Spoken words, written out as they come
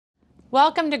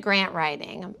Welcome to grant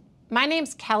writing. My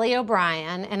name's Kelly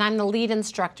O'Brien, and I'm the lead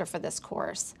instructor for this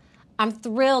course. I'm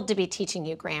thrilled to be teaching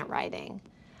you grant writing.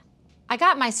 I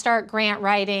got my start grant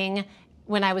writing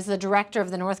when I was the director of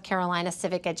the North Carolina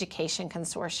Civic Education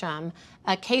Consortium,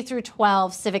 a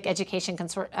K-12 civic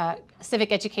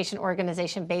education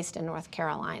organization based in North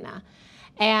Carolina.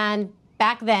 And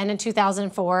back then, in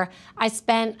 2004, I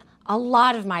spent a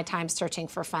lot of my time searching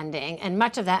for funding, and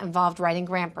much of that involved writing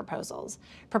grant proposals.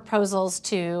 Proposals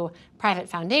to private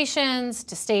foundations,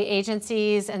 to state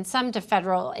agencies, and some to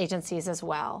federal agencies as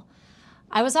well.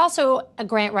 I was also a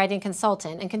grant writing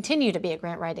consultant and continue to be a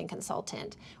grant writing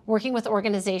consultant, working with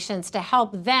organizations to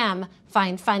help them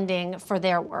find funding for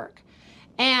their work.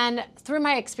 And through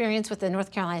my experience with the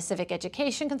North Carolina Civic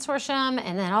Education Consortium,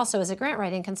 and then also as a grant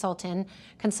writing consultant,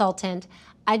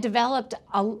 I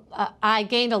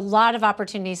gained a lot of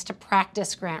opportunities to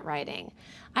practice grant writing.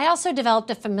 I also developed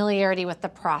a familiarity with the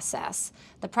process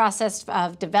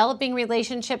of developing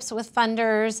relationships with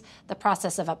funders, the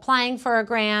process of applying for a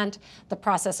grant, the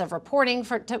process of reporting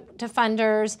to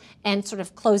funders, and sort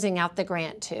of closing out the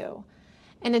grant too.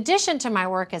 In addition to my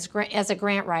work as a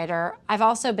grant writer, I've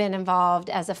also been involved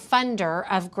as a funder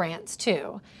of grants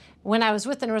too. When I was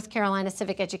with the North Carolina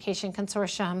Civic Education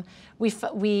Consortium,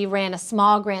 we ran a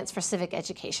small grants for civic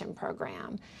education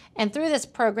program. And through this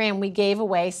program, we gave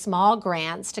away small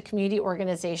grants to community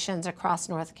organizations across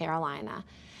North Carolina.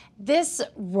 This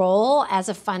role as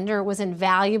a funder was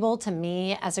invaluable to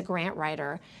me as a grant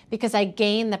writer because I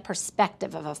gained the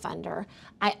perspective of a funder.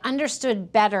 I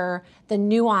understood better the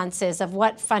nuances of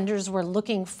what funders were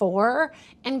looking for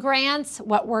in grants,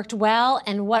 what worked well,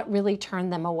 and what really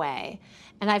turned them away.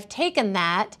 And I've taken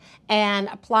that and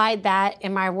applied that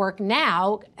in my work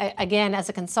now, again, as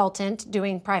a consultant,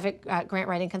 doing private grant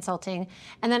writing consulting.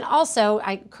 And then also,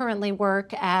 I currently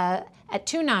work at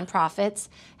two nonprofits,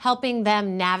 helping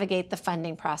them navigate the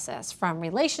funding process, from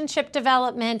relationship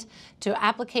development to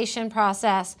application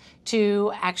process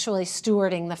to actually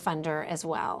stewarding the funder as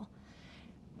well.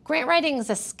 Grant writing is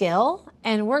a skill,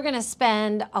 and we're going to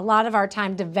spend a lot of our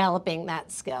time developing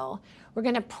that skill. We're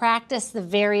going to practice the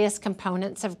various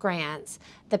components of grants,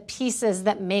 the pieces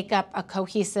that make up a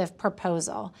cohesive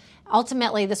proposal.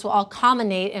 Ultimately, this will all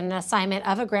culminate in an assignment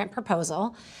of a grant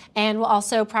proposal, and we'll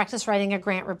also practice writing a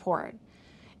grant report.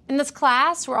 In this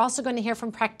class, we're also going to hear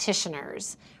from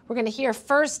practitioners. We're going to hear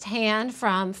firsthand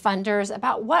from funders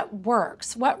about what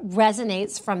works, what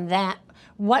resonates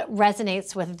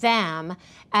with them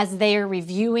as they are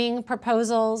reviewing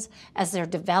proposals, as they're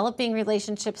developing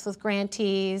relationships with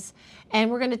grantees, and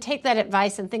we're going to take that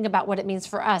advice and think about what it means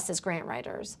for us as grant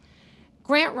writers.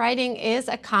 Grant writing is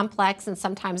a complex and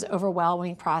sometimes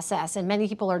overwhelming process, and many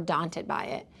people are daunted by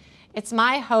it. It's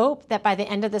my hope that by the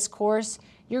end of this course,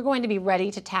 you're going to be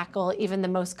ready to tackle even the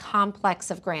most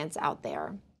complex of grants out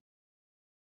there.